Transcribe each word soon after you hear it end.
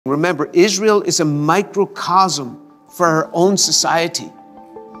remember, Israel is a microcosm for our own society.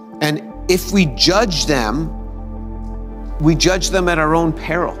 And if we judge them at our own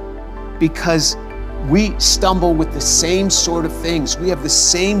peril, because we stumble with the same sort of things. We have the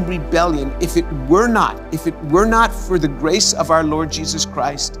same rebellion. If it were not for the grace of our Lord Jesus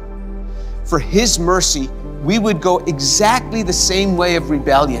Christ, for His mercy, we would go exactly the same way of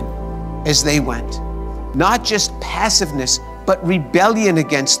rebellion as they went. Not just passiveness, but rebellion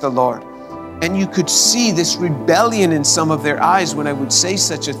against the Lord. And you could see this rebellion in some of their eyes when I would say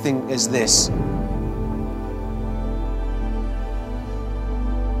such a thing as this.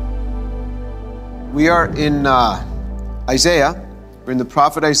 We are in Isaiah. We're in the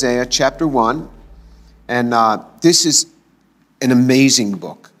prophet Isaiah, chapter 1. And this is an amazing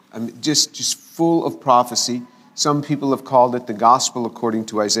book. I mean, just full of prophecy. Some people have called it the gospel according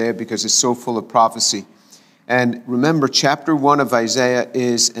to Isaiah because it's so full of prophecy. And remember, chapter 1 of Isaiah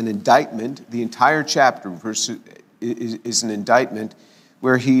is an indictment. The entire chapter is an indictment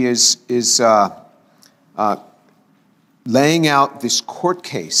where he is laying out this court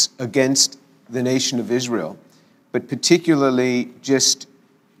case against the nation of Israel, but particularly just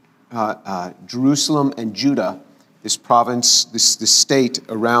Jerusalem and Judah, this province, this state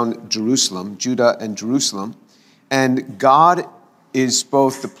around Jerusalem, Judah and Jerusalem. And God is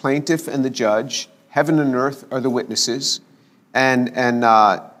both the plaintiff and the judge. Heaven and earth are the witnesses, and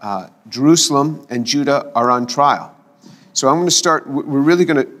Jerusalem and Judah are on trial. So we're really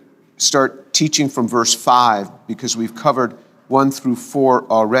going to start teaching from verse 5 because we've covered 1 through 4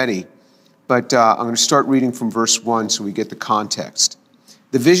 already. But I'm going to start reading from verse 1 so we get the context.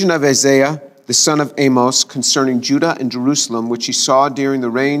 The vision of Isaiah, the son of Amos, concerning Judah and Jerusalem, which he saw during the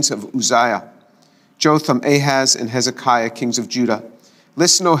reigns of Uzziah, Jotham, Ahaz, and Hezekiah, kings of Judah.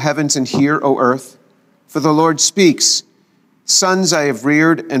 Listen, O heavens, and hear, O earth. For the Lord speaks, sons I have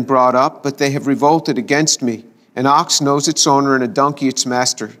reared and brought up, but they have revolted against me. An ox knows its owner, and a donkey its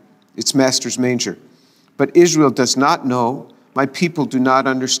master's manger. But Israel does not know, my people do not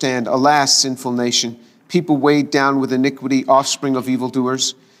understand. Alas, sinful nation, people weighed down with iniquity, offspring of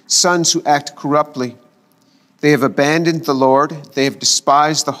evildoers, sons who act corruptly. They have abandoned the Lord, they have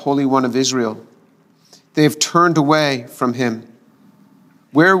despised the Holy One of Israel. They have turned away from him.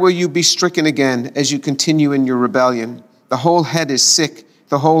 Where will you be stricken again as you continue in your rebellion? The whole head is sick,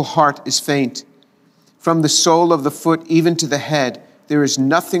 the whole heart is faint. From the sole of the foot even to the head, there is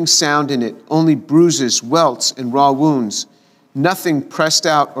nothing sound in it, only bruises, welts, and raw wounds, nothing pressed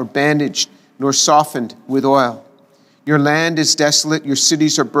out or bandaged, nor softened with oil. Your land is desolate, your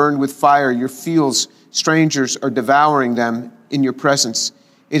cities are burned with fire, your fields, strangers are devouring them in your presence.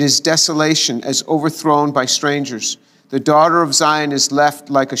 It is desolation as overthrown by strangers. The daughter of Zion is left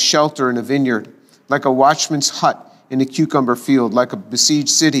like a shelter in a vineyard, like a watchman's hut in a cucumber field, like a besieged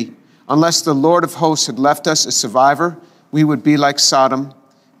city. Unless the Lord of hosts had left us a survivor, we would be like Sodom,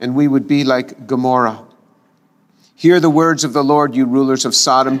 and we would be like Gomorrah. Hear the words of the Lord, you rulers of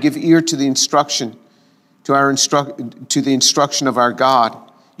Sodom. Give ear to the instruction, to the instruction of our God,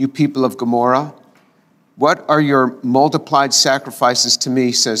 you people of Gomorrah. What are your multiplied sacrifices to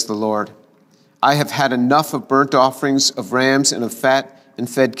me, says the Lord? I have had enough of burnt offerings of rams and of fat and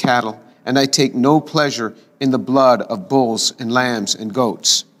fed cattle, and I take no pleasure in the blood of bulls and lambs and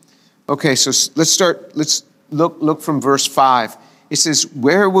goats. Okay, so let's look from verse 5. It says,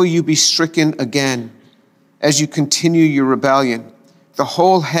 where will you be stricken again as you continue your rebellion? The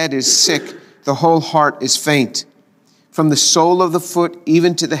whole head is sick, the whole heart is faint. From the sole of the foot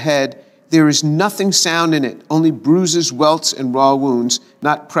even to the head, there is nothing sound in it, only bruises, welts, and raw wounds,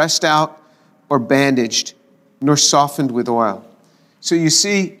 not pressed out or bandaged, nor softened with oil. So you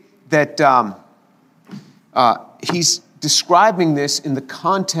see that he's describing this in the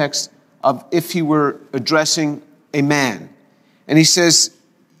context of if he were addressing a man. And he says,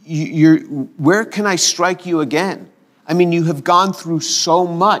 where can I strike you again? I mean, you have gone through so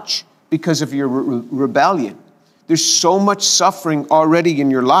much because of your rebellion. There's so much suffering already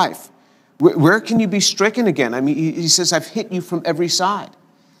in your life. Where can you be stricken again? I mean, he says, I've hit you from every side.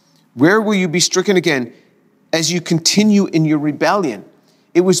 Where will you be stricken again as you continue in your rebellion?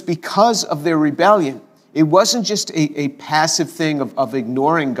 It was because of their rebellion. It wasn't just a passive thing of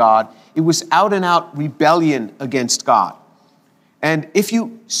ignoring God. It was out and out rebellion against God. And if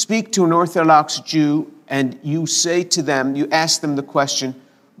you speak to an Orthodox Jew and you say to them, you ask them the question,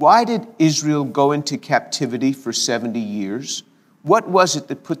 why did Israel go into captivity for 70 years? What was it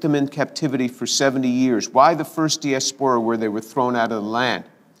that put them in captivity for 70 years? Why the first diaspora where they were thrown out of the land?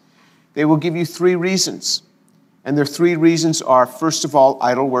 They will give you 3 reasons. And their 3 reasons are, first of all,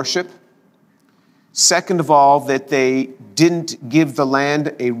 idol worship. Second of all, that they didn't give the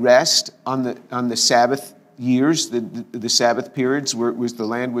land a rest on the Sabbath years, the Sabbath periods where the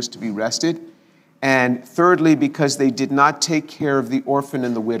land was to be rested. And thirdly, because they did not take care of the orphan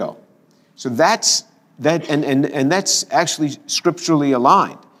and the widow. So that's actually scripturally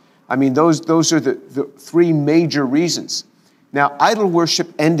aligned. I mean, those are the three major reasons. Now, idol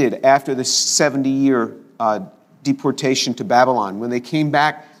worship ended after the 70-year deportation to Babylon. When they came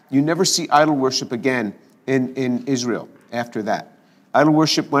back, you never see idol worship again in Israel after that. Idol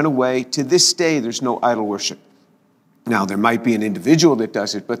worship went away. To this day, there's no idol worship. Now, there might be an individual that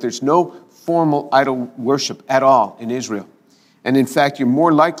does it, but there's no formal idol worship at all in Israel. And in fact, you're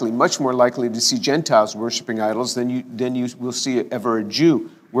much more likely to see Gentiles worshiping idols than you will see ever a Jew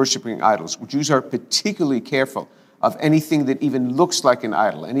worshiping idols. Jews are particularly careful of anything that even looks like an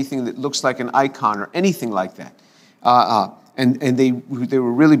idol, anything that looks like an icon or anything like that. And they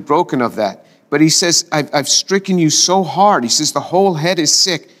were really broken of that. But he says, I've stricken you so hard. He says, the whole head is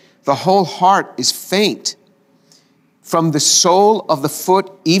sick. The whole heart is faint. From the sole of the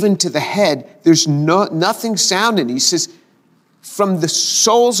foot even to the head, there's nothing sounding. He says, from the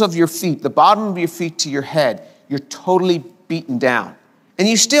soles of your feet, the bottom of your feet to your head, you're totally beaten down. And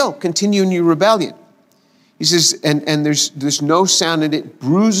you still continue in your rebellion. He says, and there's no sound in it,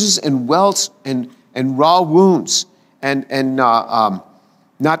 bruises and welts and raw wounds, and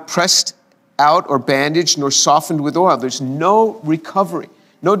not pressed out or bandaged nor softened with oil. There's no recovery,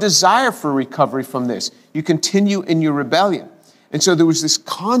 no desire for recovery from this. You continue in your rebellion. And so there was this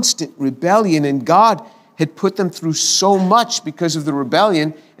constant rebellion, and God had put them through so much because of the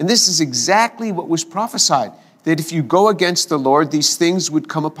rebellion. And this is exactly what was prophesied, that if you go against the Lord, these things would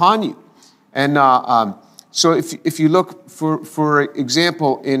come upon you. And so if you look, for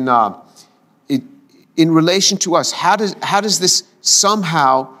example, in relation to us, how does this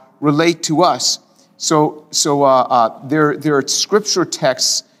somehow relate to us? So there are scripture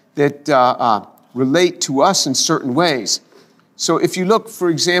texts that relate to us in certain ways. So if you look, for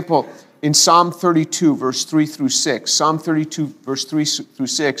example, in Psalm 32, verse 3 through 6, Psalm 32, verse 3 through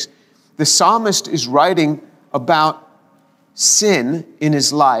 6, the psalmist is writing about sin in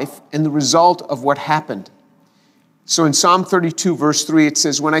his life and the result of what happened. So in Psalm 32, verse 3, it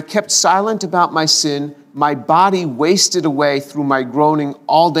says, when I kept silent about my sin, my body wasted away through my groaning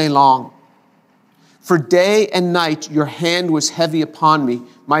all day long. For day and night your hand was heavy upon me.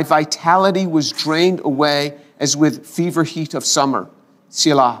 My vitality was drained away as with fever heat of summer.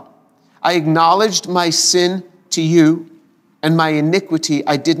 Selah. I acknowledged my sin to you, and my iniquity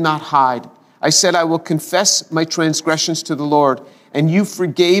I did not hide. I said, I will confess my transgressions to the Lord, and you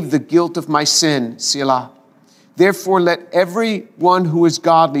forgave the guilt of my sin. Selah. Therefore, let everyone who is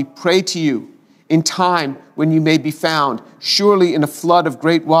godly pray to you in time when you may be found. Surely in a flood of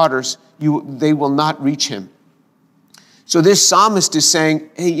great waters, they will not reach him. So this psalmist is saying,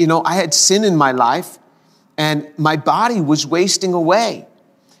 hey, I had sin in my life and my body was wasting away.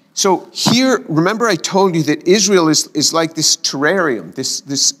 So here, remember I told you that Israel is like this terrarium,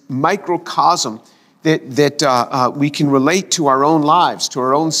 this microcosm that we can relate to our own lives, to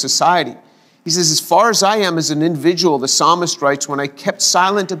our own society. He says, as far as I am as an individual, the psalmist writes, when I kept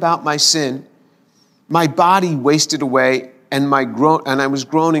silent about my sin, my body wasted away and I was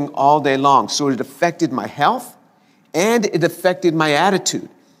groaning all day long. So it affected my health and it affected my attitude.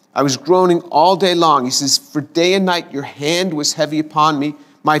 I was groaning all day long. He says, for day and night your hand was heavy upon me.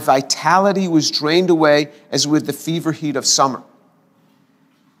 My vitality was drained away as with the fever heat of summer.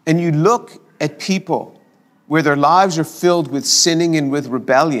 And you look at people where their lives are filled with sinning and with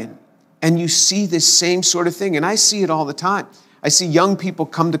rebellion, and you see this same sort of thing. And I see it all the time. I see young people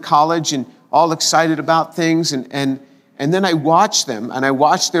come to college and all excited about things, and then I watch them, and I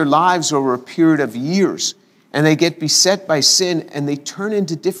watch their lives over a period of years, and they get beset by sin, and they turn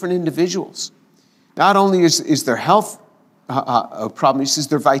into different individuals. Not only is their health a problem, he says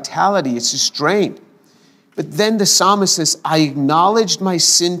their vitality is just drained. But then the psalmist says, I acknowledged my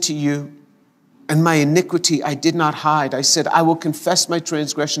sin to you, and my iniquity I did not hide. I said, I will confess my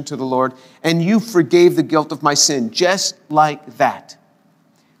transgression to the Lord, and you forgave the guilt of my sin. Just like that.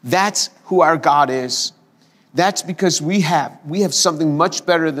 That's who our God is. That's because we have something much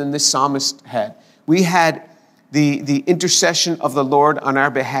better than this psalmist had. We had the intercession of the Lord on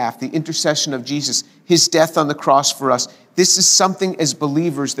our behalf, the intercession of Jesus, his death on the cross for us. This is something as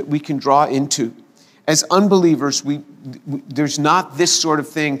believers that we can draw into. As unbelievers, there's not this sort of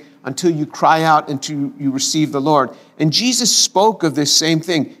thing until you cry out, until you receive the Lord. And Jesus spoke of this same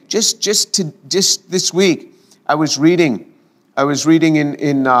thing. Just this week, I was reading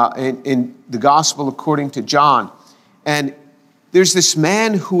in the Gospel according to John, and there's this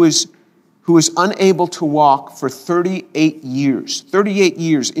man who is who was unable to walk for 38 years. 38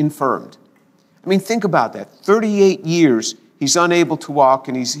 years infirmed. I mean, think about that. 38 years he's unable to walk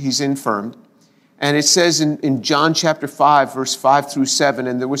and he's infirmed. And it says in John chapter 5, verse 5 through 7,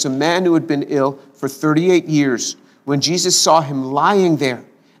 and there was a man who had been ill for 38 years. When Jesus saw him lying there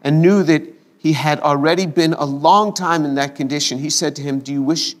and knew that he had already been a long time in that condition, he said to him, "Do you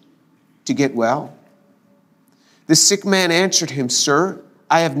wish to get well?" The sick man answered him, "Sir,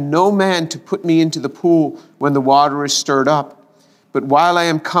 I have no man to put me into the pool when the water is stirred up, but while I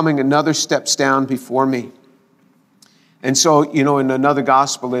am coming, another steps down before me." And so, in another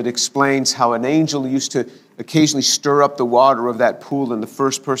gospel, it explains how an angel used to occasionally stir up the water of that pool, and the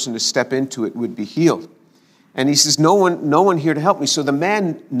first person to step into it would be healed. And he says, no one here to help me. So the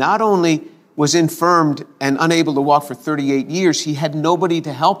man not only was infirmed and unable to walk for 38 years, he had nobody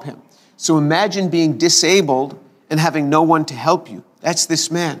to help him. So imagine being disabled and having no one to help you. That's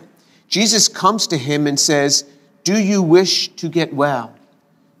this man. Jesus comes to him and says, "Do you wish to get well?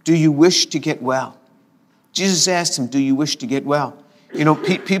 Do you wish to get well?" Jesus asked him, "Do you wish to get well?"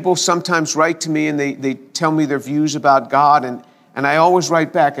 People sometimes write to me and they tell me their views about God. And I always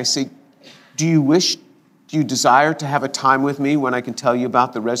write back. I say, do you desire to have a time with me when I can tell you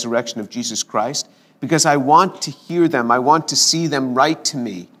about the resurrection of Jesus Christ? Because I want to hear them. I want to see them write to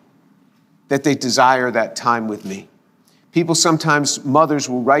me that they desire that time with me. People sometimes, mothers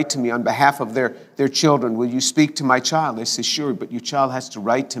will write to me on behalf of their children. "Will you speak to my child?" I say, "Sure, but your child has to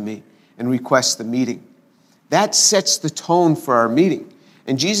write to me and request the meeting." That sets the tone for our meeting.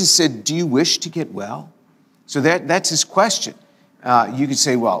 And Jesus said, "Do you wish to get well?" So that's his question. You could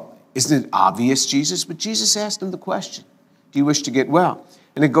say, "Well, isn't it obvious, Jesus?" But Jesus asked him the question, "Do you wish to get well?"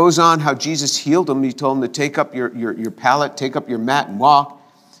 And it goes on how Jesus healed him. He told him to take up your pallet, take up your mat and walk.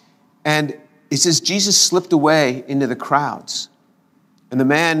 And it says Jesus slipped away into the crowds. And the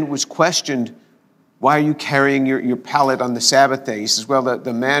man was questioned, "Why are you carrying your pallet on the Sabbath day?" He says, "Well,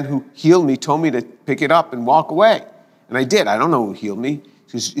 the man who healed me told me to pick it up and walk away. And I did. I don't know who healed me."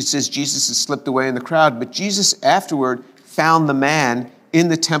 It says Jesus has slipped away in the crowd. But Jesus afterward found the man in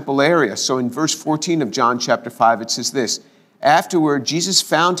the temple area. So in verse 14 of John chapter 5, it says this, "Afterward, Jesus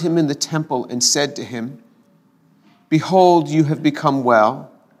found him in the temple and said to him, 'Behold, you have become well.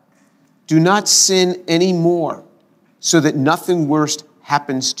 Do not sin any more, so that nothing worse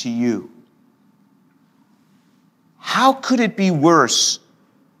happens to you.'" How could it be worse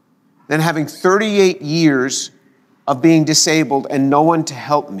than having 38 years of being disabled and no one to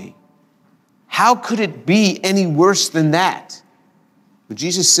help me? How could it be any worse than that? But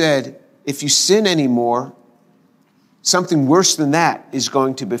Jesus said, if you sin anymore, something worse than that is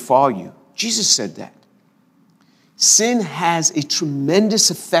going to befall you. Jesus said that. Sin has a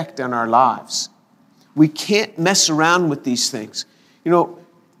tremendous effect on our lives. We can't mess around with these things. The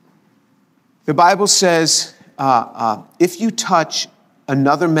Bible says, if you touch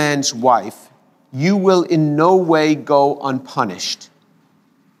another man's wife, you will in no way go unpunished.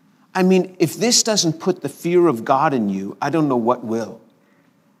 I mean, if this doesn't put the fear of God in you, I don't know what will.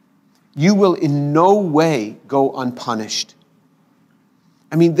 You will in no way go unpunished.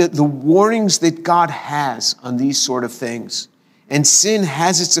 I mean, the warnings that God has on these sort of things, and sin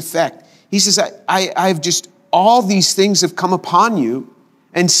has its effect. He says, I've just, all these things have come upon you,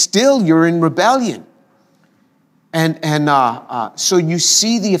 and still you're in rebellion. So you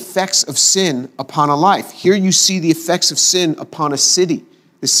see the effects of sin upon a life. Here you see the effects of sin upon a city,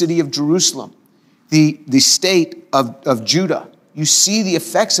 the city of Jerusalem, the state of Judah. You see the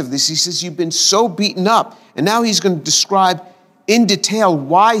effects of this. He says, you've been so beaten up. And now he's going to describe in detail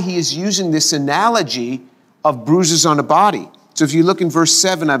why he is using this analogy of bruises on a body. So if you look in verse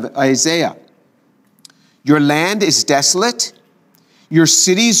 7 of Isaiah, your land is desolate, your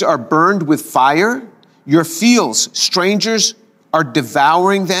cities are burned with fire, your fields, strangers are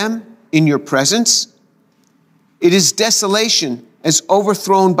devouring them in your presence. It is desolation as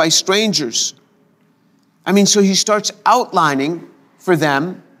overthrown by strangers. I mean, so he starts outlining for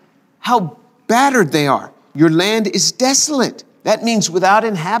them how battered they are. Your land is desolate. That means without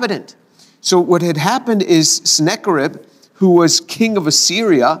inhabitant. So what had happened is Sennacherib, who was king of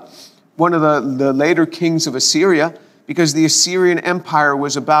Assyria, one of the later kings of Assyria, because the Assyrian Empire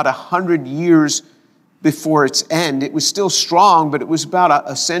was about 100 years before its end. It was still strong, but it was about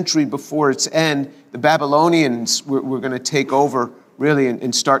a century before its end. The Babylonians were going to take over, really,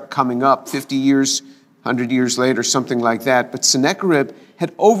 and start coming up 50 years, 100 years later, something like that. But Sennacherib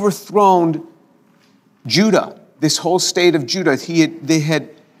had overthrown Judah, this whole state of Judah. They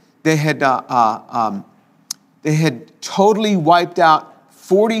had totally wiped out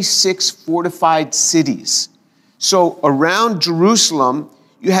 46 fortified cities. So around Jerusalem,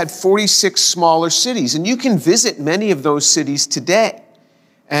 you had 46 smaller cities. And you can visit many of those cities today.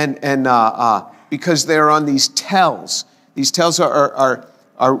 And because they're on these tells. These tells are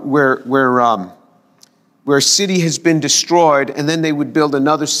where a city has been destroyed, and then they would build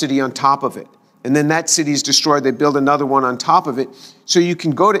another city on top of it. And then that city is destroyed, they build another one on top of it. So you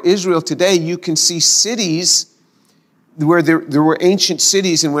can go to Israel today, you can see cities where there were ancient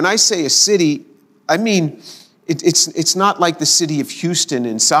cities. And when I say a city, I mean, it's not like the city of Houston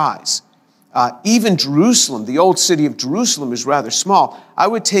in size. Even Jerusalem, the old city of Jerusalem, is rather small. I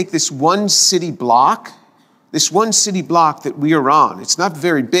would take this one city block that we are on. It's not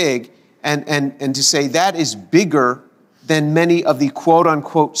very big, and to say that is bigger than many of the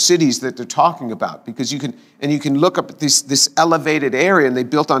quote-unquote cities that they're talking about, because you can look up at this elevated area, and they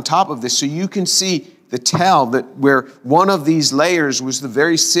built on top of this, so you can see the tell that where one of these layers was the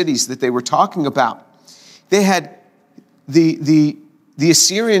very cities that they were talking about. They had the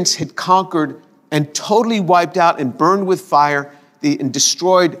Assyrians had conquered and totally wiped out and burned with fire and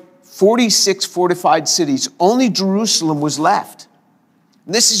destroyed 46 fortified cities. Only Jerusalem was left.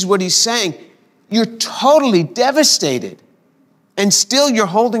 And this is what he's saying. You're totally devastated. And still you're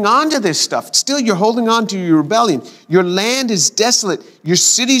holding on to this stuff. Still you're holding on to your rebellion. Your land is desolate. Your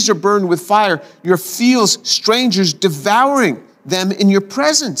cities are burned with fire. Your fields, strangers devouring them in your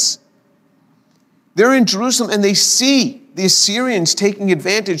presence. They're in Jerusalem and they see the Assyrians taking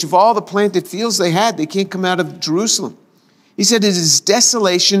advantage of all the planted fields they had. They can't come out of Jerusalem. He said, it is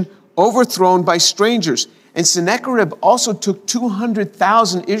desolation, overthrown by strangers. And Sennacherib also took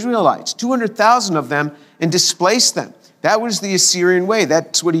 200,000 Israelites, 200,000 of them, and displaced them. That was the Assyrian way.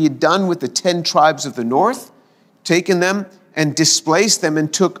 That's what he had done with the 10 tribes of the north, taken them and displaced them,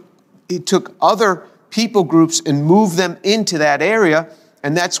 and he took other people groups and moved them into that area.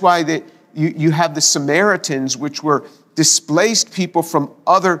 And that's why you have the Samaritans, which were displaced people from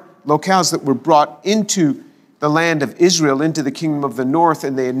other locales that were brought into the land of Israel, into the kingdom of the north,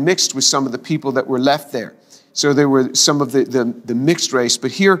 and they had mixed with some of the people that were left there. So there were some of the mixed race.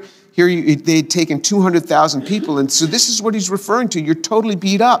 But here they had taken 200,000 people, and so this is what he's referring to. You're totally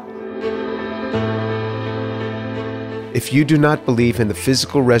beat up. If you do not believe in the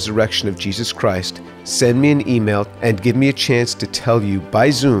physical resurrection of Jesus Christ, send me an email and give me a chance to tell you by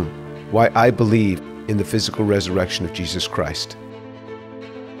Zoom why I believe in the physical resurrection of Jesus Christ.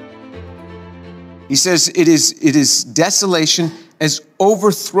 He says it is desolation as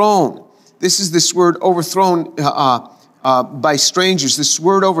overthrown. This word overthrown by strangers. This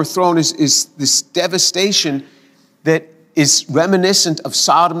word overthrown is this devastation that is reminiscent of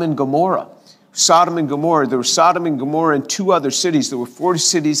Sodom and Gomorrah. Sodom and Gomorrah. There were Sodom and Gomorrah and 2 other cities. There were 40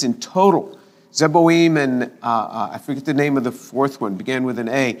 cities in total. Zeboim and I forget the name of the 4th one, began with an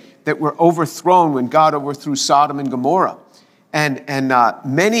A, that were overthrown when God overthrew Sodom and Gomorrah. And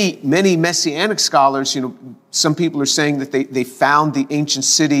many Messianic scholars, some people are saying that they found the ancient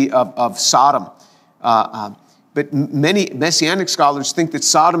city of Sodom. But many Messianic scholars think that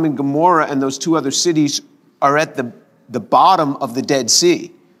Sodom and Gomorrah and those 2 other cities are at the bottom of the Dead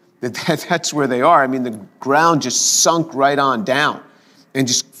Sea. That's where they are. I mean, the ground just sunk right on down and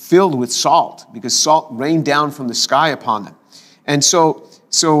just filled with salt, because salt rained down from the sky upon them. And so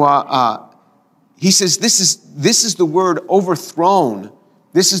he says this is the word overthrown.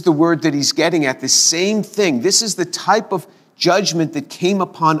 This is the word that he's getting at, the same thing. This is the type of judgment that came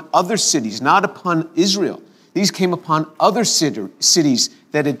upon other cities, not upon Israel. These came upon other cities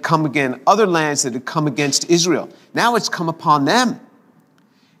that had come again, other lands that had come against Israel. Now it's come upon them.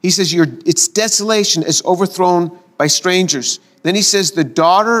 He says it's desolation as overthrown by strangers. Then he says the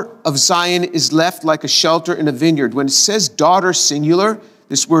daughter of Zion is left like a shelter in a vineyard. When it says daughter singular,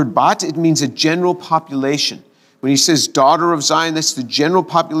 this word bat, it means a general population. When he says daughter of Zion, that's the general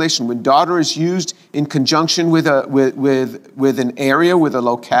population. When daughter is used in conjunction with an area, with a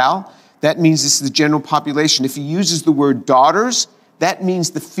locale, that means this is the general population. If he uses the word daughters, that means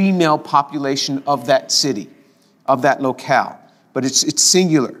the female population of that city, of that locale. But it's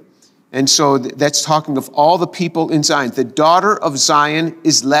singular. And so that's talking of all the people in Zion. The daughter of Zion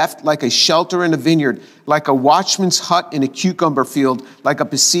is left like a shelter in a vineyard, like a watchman's hut in a cucumber field, like a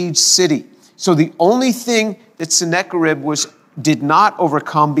besieged city. So the only thing that Sennacherib did not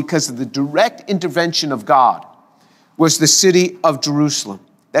overcome, because of the direct intervention of God, was the city of Jerusalem.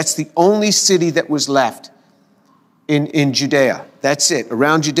 That's the only city that was left in Judea. That's it.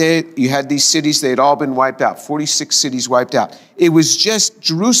 Around Judea, you had these cities. They had all been wiped out. 46 cities wiped out. It was just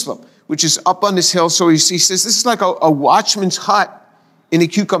Jerusalem, which is up on this hill. So he says this is like a watchman's hut in a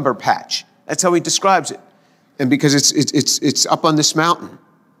cucumber patch. That's how he describes it. And because it's up on this mountain.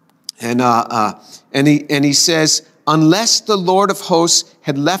 And he says, unless the Lord of hosts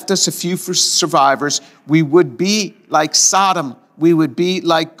had left us a few survivors, we would be like Sodom. We would be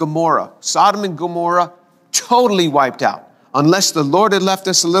like Gomorrah. Sodom and Gomorrah totally wiped out, unless the Lord had left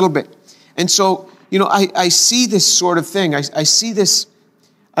us a little bit. And so, I see this sort of thing. I see this.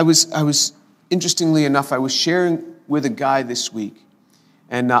 I was, interestingly enough, I was sharing with a guy this week.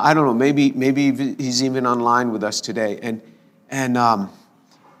 And I don't know, maybe he's even online with us today. And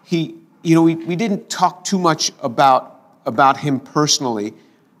he, we didn't talk too much about him personally,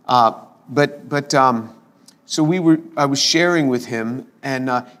 so I was sharing with him,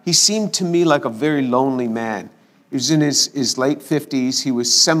 and he seemed to me like a very lonely man. He was in his late 50s. He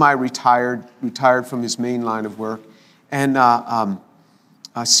was semi-retired, retired from his main line of work, and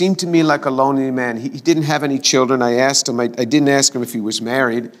seemed to me like a lonely man. He didn't have any children. I asked him, I didn't ask him if he was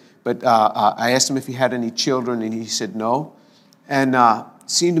married, but I asked him if he had any children, and he said no, and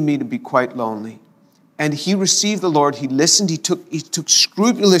seemed to me to be quite lonely. And he received the Lord. He listened. He took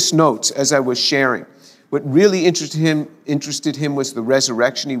scrupulous notes as I was sharing. What really interested him was the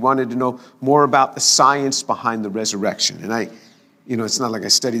resurrection. He wanted to know more about the science behind the resurrection. And it's not like I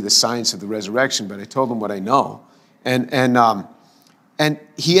study the science of the resurrection, but I told him what I know. And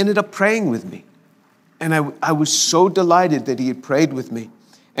he ended up praying with me. And I was so delighted that he had prayed with me.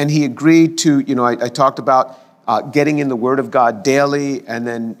 And he agreed to, I talked about getting in the Word of God daily, and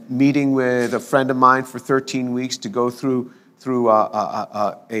then meeting with a friend of mine for 13 weeks to go through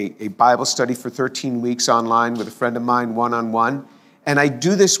a Bible study for 13 weeks online with a friend of mine, one-on-one. And I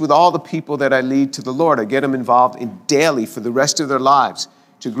do this with all the people that I lead to the Lord. I get them involved in daily for the rest of their lives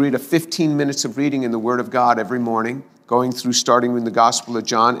to agree to 15 minutes of reading in the Word of God every morning, starting with the Gospel of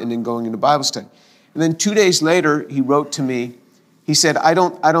John and then going into Bible study. And then 2 days later, he wrote to me. He said, I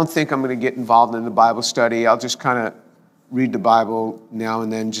don't think I'm going to get involved in the Bible study. I'll just kind of read the Bible now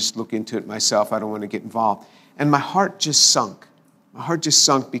and then, just look into it myself. I don't want to get involved. And my heart just sunk. My heart just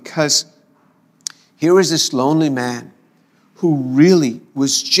sunk, because here was this lonely man who really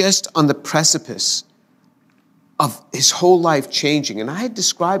was just on the precipice of his whole life changing. And I had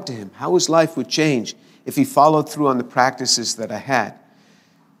described to him how his life would change if he followed through on the practices that I had.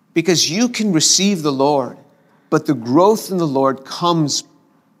 Because you can receive the Lord, but the growth in the Lord comes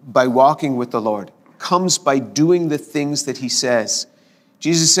by walking with the Lord, comes by doing the things that he says.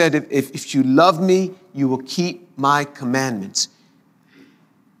 Jesus said, if you love me, you will keep my commandments.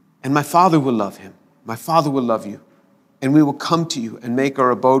 And my Father will love him. My Father will love you. And we will come to you and make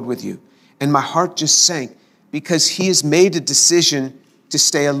our abode with you. And my heart just sank, because he has made a decision to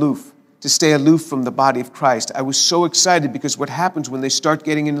stay aloof from the body of Christ. I was so excited, because what happens when they start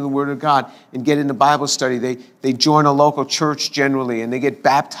getting into the Word of God and get into Bible study, they join a local church generally, and they get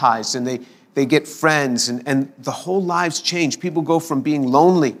baptized, and they get friends, and the whole lives change. People go from being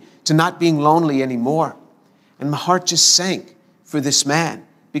lonely to not being lonely anymore. And my heart just sank for this man,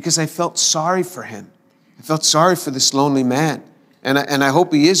 because I felt sorry for him. I felt sorry for this lonely man. And I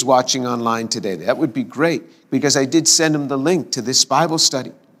hope he is watching online today. That would be great, because I did send him the link to this Bible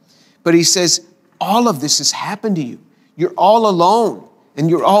study. But he says, all of this has happened to you. You're all alone,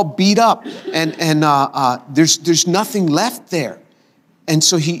 and you're all beat up, and there's nothing left there. And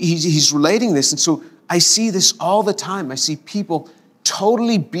so he's relating this. And so I see this all the time. I see people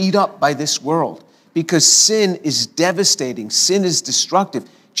totally beat up by this world, because sin is devastating. Sin is destructive.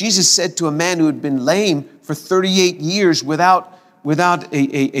 Jesus said to a man who had been lame for 38 years without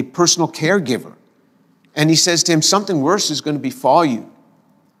a personal caregiver. And he says to him, something worse is going to befall you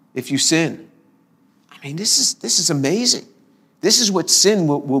if you sin. I mean, this is amazing. This is what sin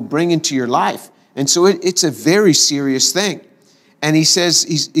will bring into your life. And so it's a very serious thing. And he says,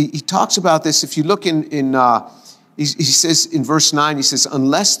 he talks about this. If you look he says in verse 9, he says,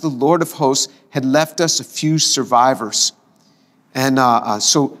 unless the Lord of hosts had left us a few survivors. And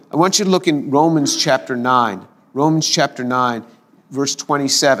so I want you to look in Romans chapter 9, verse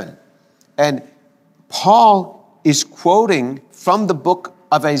 27. And Paul is quoting from the book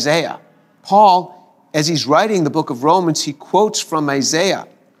of Isaiah. Paul, as he's writing the book of Romans, he quotes from Isaiah.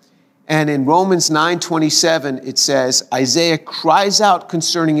 And in Romans 9:27, it says, Isaiah cries out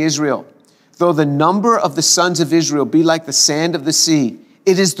concerning Israel, though the number of the sons of Israel be like the sand of the sea,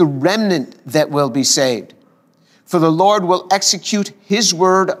 it is the remnant that will be saved. For the Lord will execute his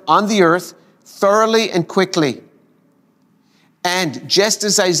word on the earth thoroughly and quickly. And just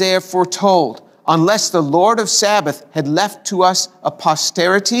as Isaiah foretold, unless the Lord of Sabbath had left to us a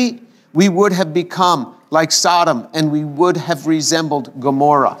posterity, we would have become like Sodom, and we would have resembled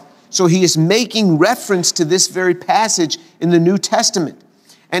Gomorrah. So he is making reference to this very passage in the New Testament.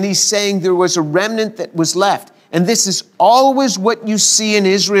 And he's saying there was a remnant that was left. And this is always what you see in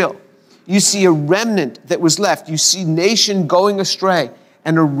Israel. You see a remnant that was left. You see nation going astray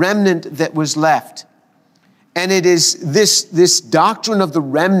and a remnant that was left. And it is this doctrine of the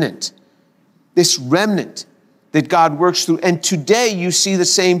remnant, this remnant that God works through. And today you see the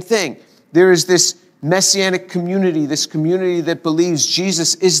same thing. There is this messianic community, this community that believes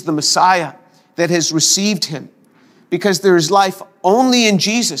Jesus is the Messiah, that has received him. Because there is life only in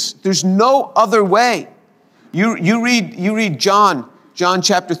Jesus. There's no other way. You read John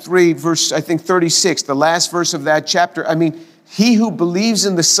chapter 3, verse, I think, 36, the last verse of that chapter. I mean, he who believes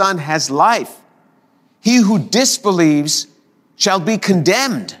in the Son has life. He who disbelieves shall be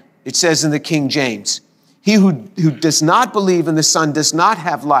condemned, it says in the King James. He who does not believe in the Son does not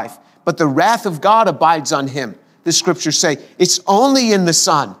have life, but the wrath of God abides on him. The scriptures say it's only in the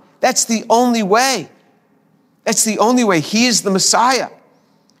Son. That's the only way. That's the only way. He is the Messiah.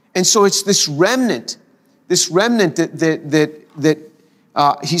 And so it's this remnant that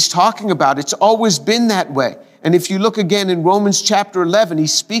he's talking about. It's always been that way. And if you look again in Romans chapter 11, he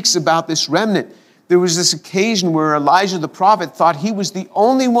speaks about this remnant. There was this occasion where Elijah the prophet thought he was the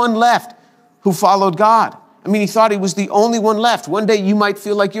only one left who followed God. I mean, he thought he was the only one left. One day you might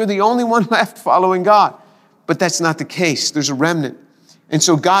feel like you're the only one left following God. But that's not the case. There's a remnant. And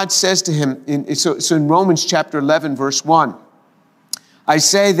so God says to him, so in Romans chapter 11, verse 1, I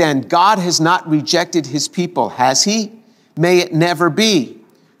say then, God has not rejected his people, has he? May it never be.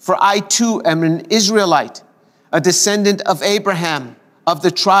 For I too am an Israelite, a descendant of Abraham, of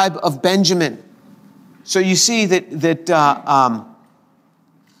the tribe of Benjamin. So you see that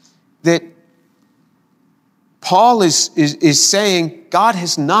Paul is saying God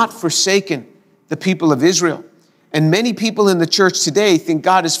has not forsaken the people of Israel. And many people in the church today think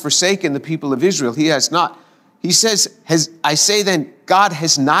God has forsaken the people of Israel. He has not. He says, I say then, God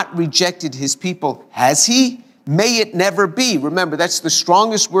has not rejected his people. Has he? May it never be. Remember, that's the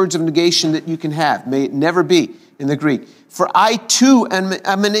strongest words of negation that you can have. May it never be in the Greek. For I too am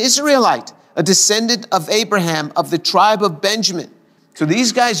an Israelite, a descendant of Abraham, of the tribe of Benjamin. So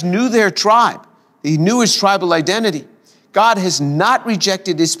these guys knew their tribe. He knew his tribal identity. God has not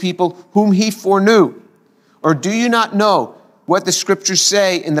rejected his people whom he foreknew. Or do you not know what the scriptures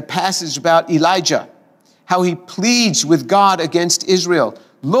say in the passage about Elijah? How he pleads with God against Israel.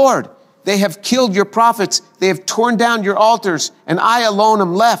 Lord, they have killed your prophets. They have torn down your altars, and I alone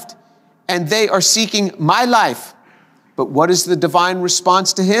am left, and they are seeking my life. But what is the divine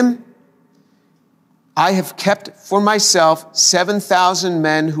response to him? I have kept for myself 7,000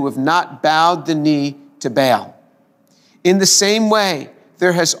 men who have not bowed the knee to Baal. In the same way,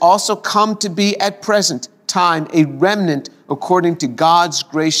 there has also come to be at present time a remnant according to God's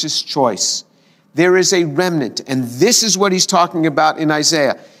gracious choice. There is a remnant, and this is what he's talking about in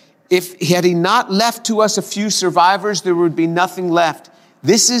Isaiah. Had he not left to us a few survivors, there would be nothing left.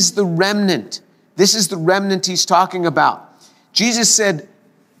 This is the remnant. This is the remnant he's talking about. Jesus said,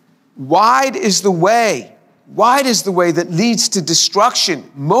 wide is the way that leads to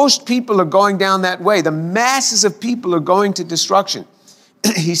destruction. Most people are going down that way. The masses of people are going to destruction.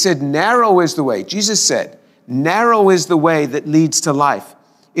 He said, narrow is the way. Jesus said, narrow is the way that leads to life.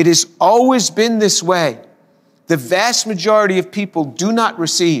 It has always been this way. The vast majority of people do not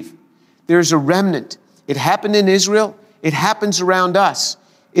receive. There's a remnant. It happened in Israel. It happens around us.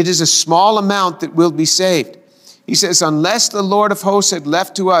 It is a small amount that will be saved. He says, unless the Lord of hosts had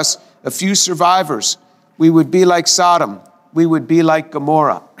left to us a few survivors, we would be like Sodom. We would be like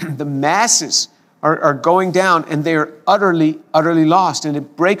Gomorrah. The masses are going down, and they are utterly, utterly lost. And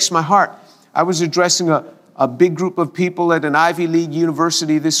it breaks my heart. I was addressing a big group of people at an Ivy League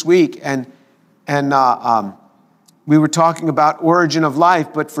university this week, and we were talking about origin of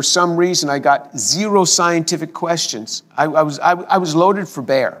life, but for some reason I got zero scientific questions. I was loaded for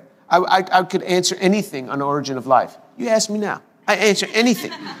bear. I could answer anything on origin of life. You ask me now, I answer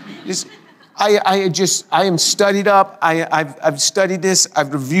anything. I am studied up. I've studied this.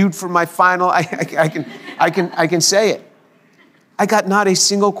 I've reviewed for my final. I can say it. I got not a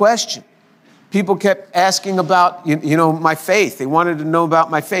single question. People kept asking about, my faith. They wanted to know about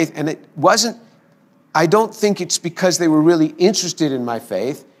my faith. And it wasn't, I don't think it's because they were really interested in my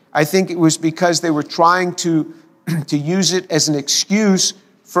faith. I think it was because they were trying to use it as an excuse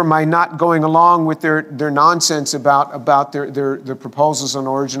for my not going along with their nonsense about their proposals on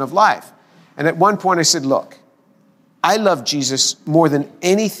origin of life. And at one point I said, look, I love Jesus more than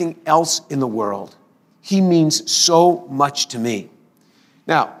anything else in the world. He means so much to me.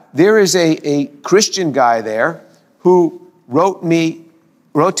 Now, there is a Christian guy there who wrote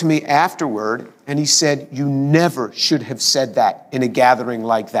to me afterward, and he said, you never should have said that in a gathering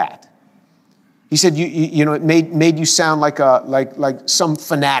like that. He said, it made you sound like some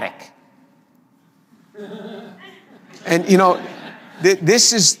fanatic. And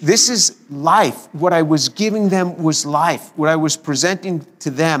this is life. What I was giving them was life. What I was presenting to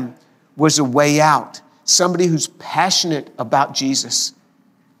them was a way out. Somebody who's passionate about Jesus.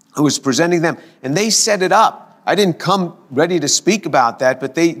 I was presenting them, and they set it up. I didn't come ready to speak about that,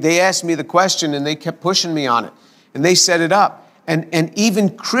 but they asked me the question, and they kept pushing me on it. And they set it up. And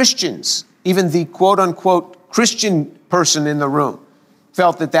even Christians, even the quote-unquote Christian person in the room,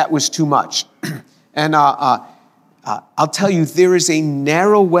 felt that was too much. And I'll tell you, there is a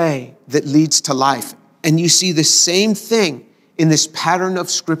narrow way that leads to life. And you see the same thing in this pattern of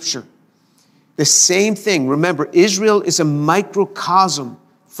Scripture. The same thing. Remember, Israel is a microcosm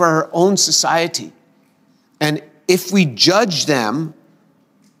for our own society. And if we judge them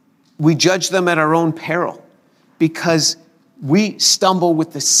at our own peril, because we stumble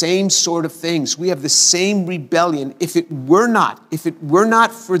with the same sort of things. We have the same rebellion. If it were not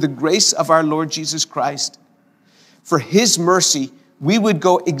for the grace of our Lord Jesus Christ, for his mercy, we would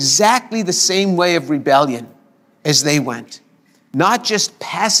go exactly the same way of rebellion as they went. Not just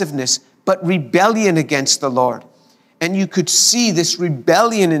passiveness, but rebellion against the Lord. And you could see this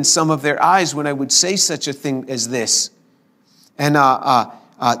rebellion in some of their eyes when I would say such a thing as this. And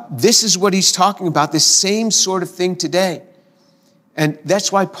this is what he's talking about, this same sort of thing today. And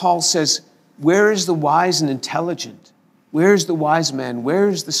that's why Paul says, where is the wise and intelligent? Where is the wise man? Where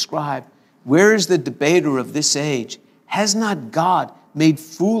is the scribe? Where is the debater of this age? Has not God made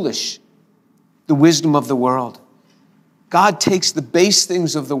foolish the wisdom of the world? God takes the base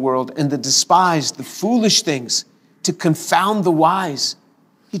things of the world and the despised, the foolish things, to confound the wise.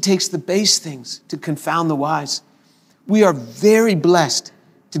 He takes the base things to confound the wise. We are very blessed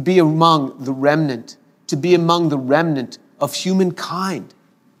to be among the remnant, of humankind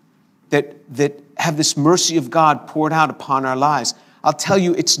that have this mercy of God poured out upon our lives. I'll tell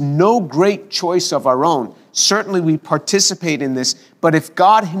you, it's no great choice of our own. Certainly we participate in this, but if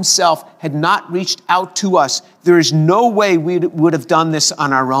God himself had not reached out to us, there is no way we would have done this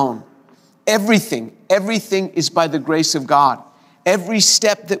on our own. Everything is by the grace of God. Every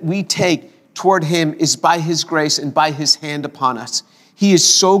step that we take toward him is by his grace and by his hand upon us. He is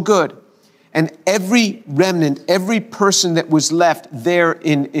so good. And every remnant, every person that was left there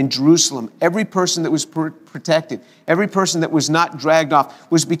in Jerusalem, every person that was protected, every person that was not dragged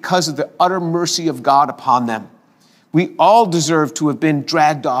off, was because of the utter mercy of God upon them. We all deserve to have been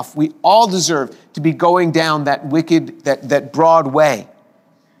dragged off. We all deserve to be going down that wicked, that broad way.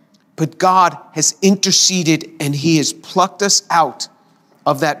 But God has interceded, and he has plucked us out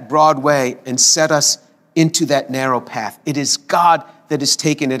of that broad way and set us into that narrow path. It is God that has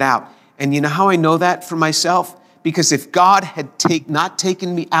taken it out. And you know how I know that for myself? Because if God had not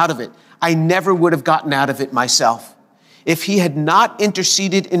taken me out of it, I never would have gotten out of it myself. If he had not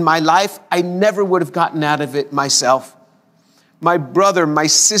interceded in my life, I never would have gotten out of it myself. My brother, my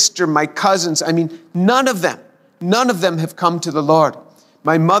sister, my cousins, none of them have come to the Lord.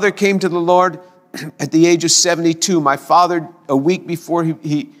 My mother came to the Lord at the age of 72. My father, a week before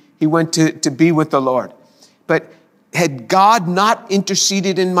he went to be with the Lord. But had God not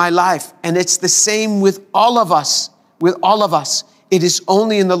interceded in my life, and it's the same with all of us, it is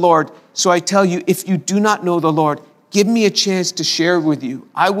only in the Lord. So I tell you, if you do not know the Lord, give me a chance to share with you.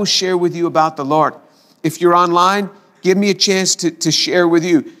 I will share with you about the Lord. If you're online, give me a chance to share with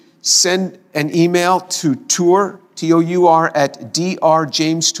you. Send an email to tour, T-O-U-R, at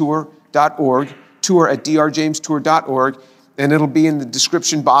drjamestour.org, tour@drjamestour.org. And it'll be in the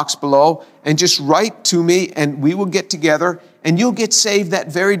description box below. And just write to me, and we will get together, and you'll get saved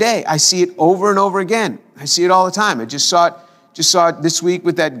that very day. I see it over and over again. I see it all the time. I just saw it this week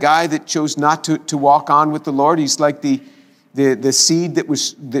with that guy that chose not to walk on with the Lord. He's like the seed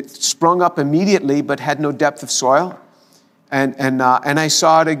that sprung up immediately but had no depth of soil. And I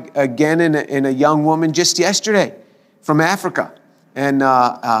saw it again in a young woman just yesterday from Africa. And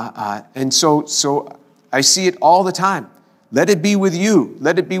so I see it all the time. Let it be with you.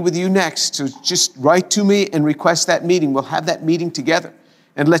 Let it be with you next. So just write to me and request that meeting. We'll have that meeting together.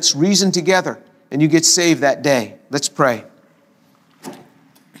 And let's reason together. And you get saved that day. Let's pray.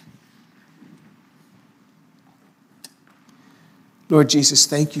 Lord Jesus,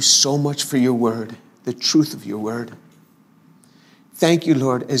 thank you so much for your word, the truth of your word. Thank you,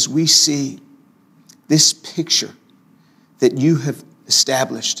 Lord, as we see this picture that you have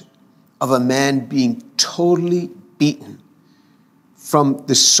established of a man being totally beaten from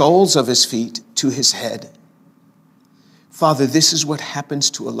the soles of his feet to his head. Father, this is what happens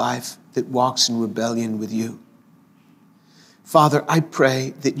to a life that walks in rebellion with you. Father, I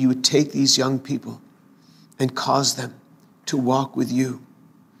pray that you would take these young people and cause them to walk with you.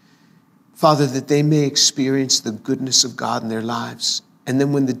 Father, that they may experience the goodness of God in their lives. And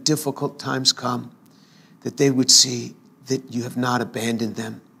then when the difficult times come, that they would see that you have not abandoned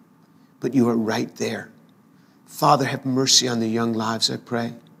them, but you are right there. Father, have mercy on the young lives, I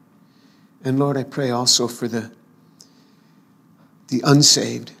pray. And Lord, I pray also for the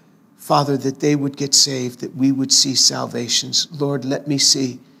unsaved. Father, that they would get saved, that we would see salvations. Lord, let me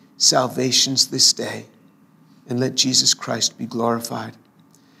see salvations this day, and let Jesus Christ be glorified.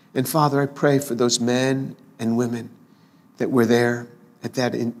 And Father, I pray for those men and women that were there at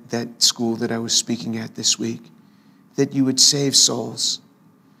that school that I was speaking at this week, that you would save souls.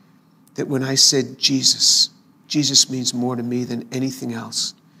 That when I said Jesus means more to me than anything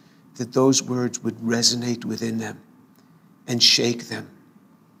else, that those words would resonate within them and shake them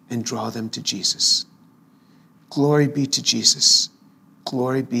and draw them to Jesus. Glory be to Jesus.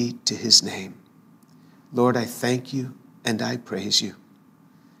 Glory be to his name. Lord, I thank you and I praise you.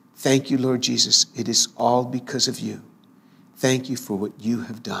 Thank you, Lord Jesus. It is all because of you. Thank you for what you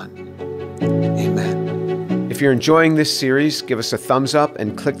have done. Amen. If you're enjoying this series, give us a thumbs up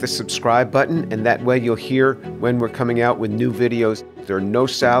and click the subscribe button, and that way you'll hear when we're coming out with new videos. There are no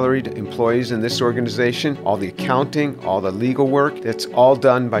salaried employees in this organization. All the accounting, all the legal work, that's all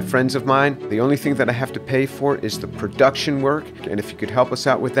done by friends of mine. The only thing that I have to pay for is the production work, and if you could help us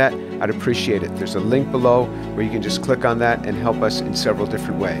out with that, I'd appreciate it. There's a link below where you can just click on that and help us in several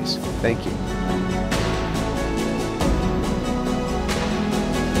different ways. Thank you.